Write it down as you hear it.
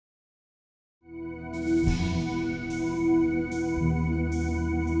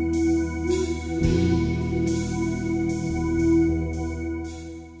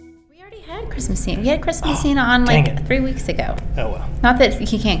Christmas Cena. We had Christmas Cena on dang like it. 3 weeks ago. Oh, well. Not that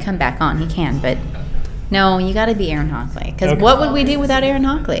he can't come back on. He can, but no, you got to be Aaron Hockley. Because what would we do without Aaron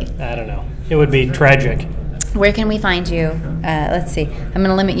Hockley? I don't know. It would be tragic. Where can we find you? Let's see. I'm going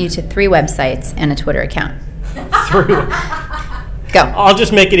to limit you to 3 websites and a Twitter account. 3. Go. I'll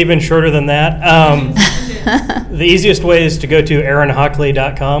just make it even shorter than that. The easiest way is to go to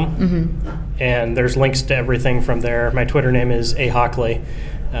aaronhockley.com, and there's links to everything from there. My Twitter name is ahockley.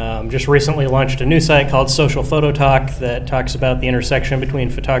 Just recently launched a new site called Social Photo Talk that talks about the intersection between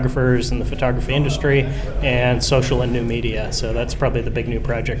photographers and the photography industry and social and new media. So that's probably the big new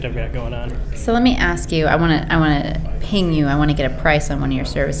project I've got going on. So let me ask you, I want to ping you, I want to get a price on one of your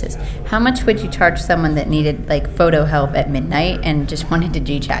services. How much would you charge someone that needed like photo help at midnight and just wanted to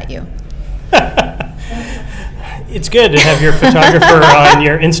G-chat you? It's good to have your photographer on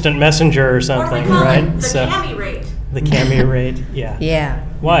your instant messenger or something, right? The Cami rate. The Cami rate, yeah. Yeah.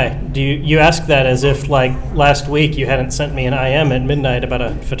 Why? Do you ask that as if, like, last week you hadn't sent me an IM at midnight about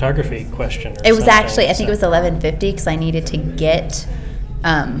a photography question? It was actually, I think it was 11:50 because I needed to get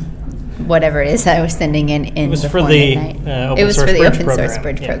whatever it is I was sending in it was before for the midnight. It was for the Open Source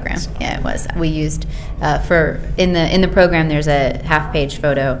Bridge program. Yeah, it was. We used in the program. There's a half-page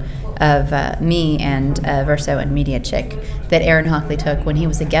photo of me and Verso and Media Chick that Aaron Hockley took when he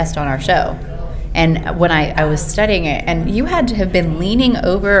was a guest on our show. And when I was studying it, and you had to have been leaning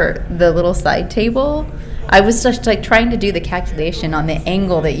over the little side table, I was just like trying to do the calculation on the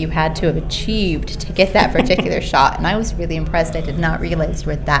angle that you had to have achieved to get that particular shot, and I was really impressed. I did not realize you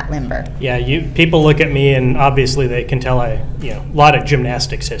were that limber. Yeah, people look at me, and obviously they can tell a lot of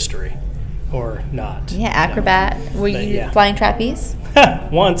gymnastics history, or not. Yeah, acrobat. Were you flying trapeze?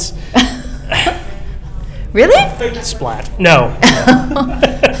 Once. Really? Splat. No.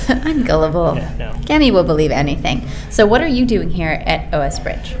 I'm gullible. Yeah, no. Cami will believe anything. So what are you doing here at OS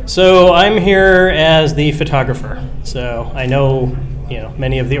Bridge? So I'm here as the photographer. So I know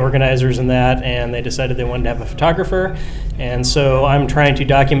many of the organizers in that, and they decided they wanted to have a photographer. And so I'm trying to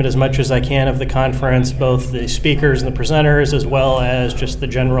document as much as I can of the conference, both the speakers and the presenters, as well as just the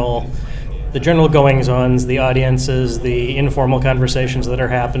general goings-ons, the audiences, the informal conversations that are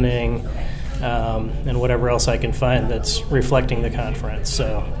happening, and whatever else I can find that's reflecting the conference.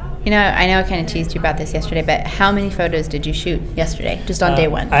 So, I know I kind of teased you about this yesterday, but how many photos did you shoot yesterday, just on day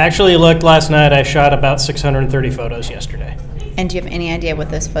one? I actually looked last night. I shot about 630 photos yesterday. And do you have any idea what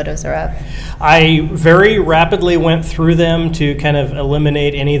those photos are of? I very rapidly went through them to kind of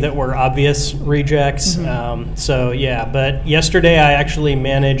eliminate any that were obvious rejects. But yesterday I actually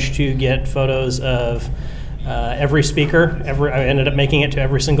managed to get photos of every speaker. I ended up making it to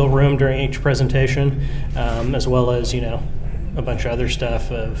every single room during each presentation, as well as, a bunch of other stuff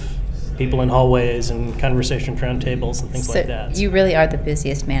of people in hallways and conversations around tables and things like that. You really are the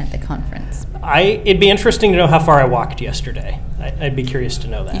busiest man at the conference. It'd be interesting to know how far I walked yesterday. I'd be curious to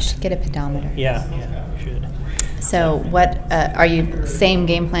know that. You should get a pedometer. Yeah, you should. So what are you, same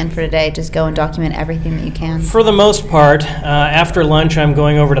game plan for today, just go and document everything that you can? For the most part. After lunch, I'm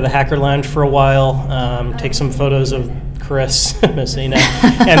going over to the Hacker Lounge for a while, take some photos of Chris Messina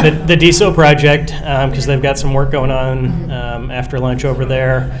and the DSO project, because they've got some work going on after lunch over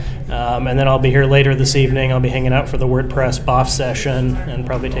there. And then I'll be here later this evening. I'll be hanging out for the WordPress BOF session and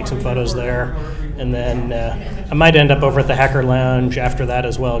probably take some photos there. And then I might end up over at the Hacker Lounge after that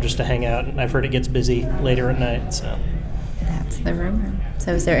as well, just to hang out. I've heard it gets busy later at night. So that's the rumor.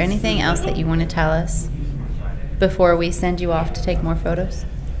 So is there anything else that you want to tell us before we send you off to take more photos?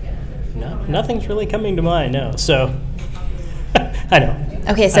 No, nothing's really coming to mind, no. So I know.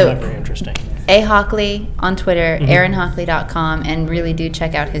 Okay, so I'm not very interesting. A. Hockley on Twitter, aaronhockley.com, and really do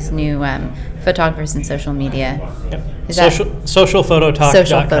check out his new photographers and social media. Yep. Socialphototalk.com.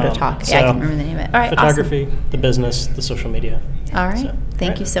 Social Photo Talk. Yeah, I can remember the name of it. All right, photography, awesome. The business, the social media. All right. So,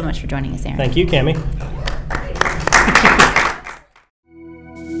 Thank you so much for joining us, Aaron. Thank you, Cami.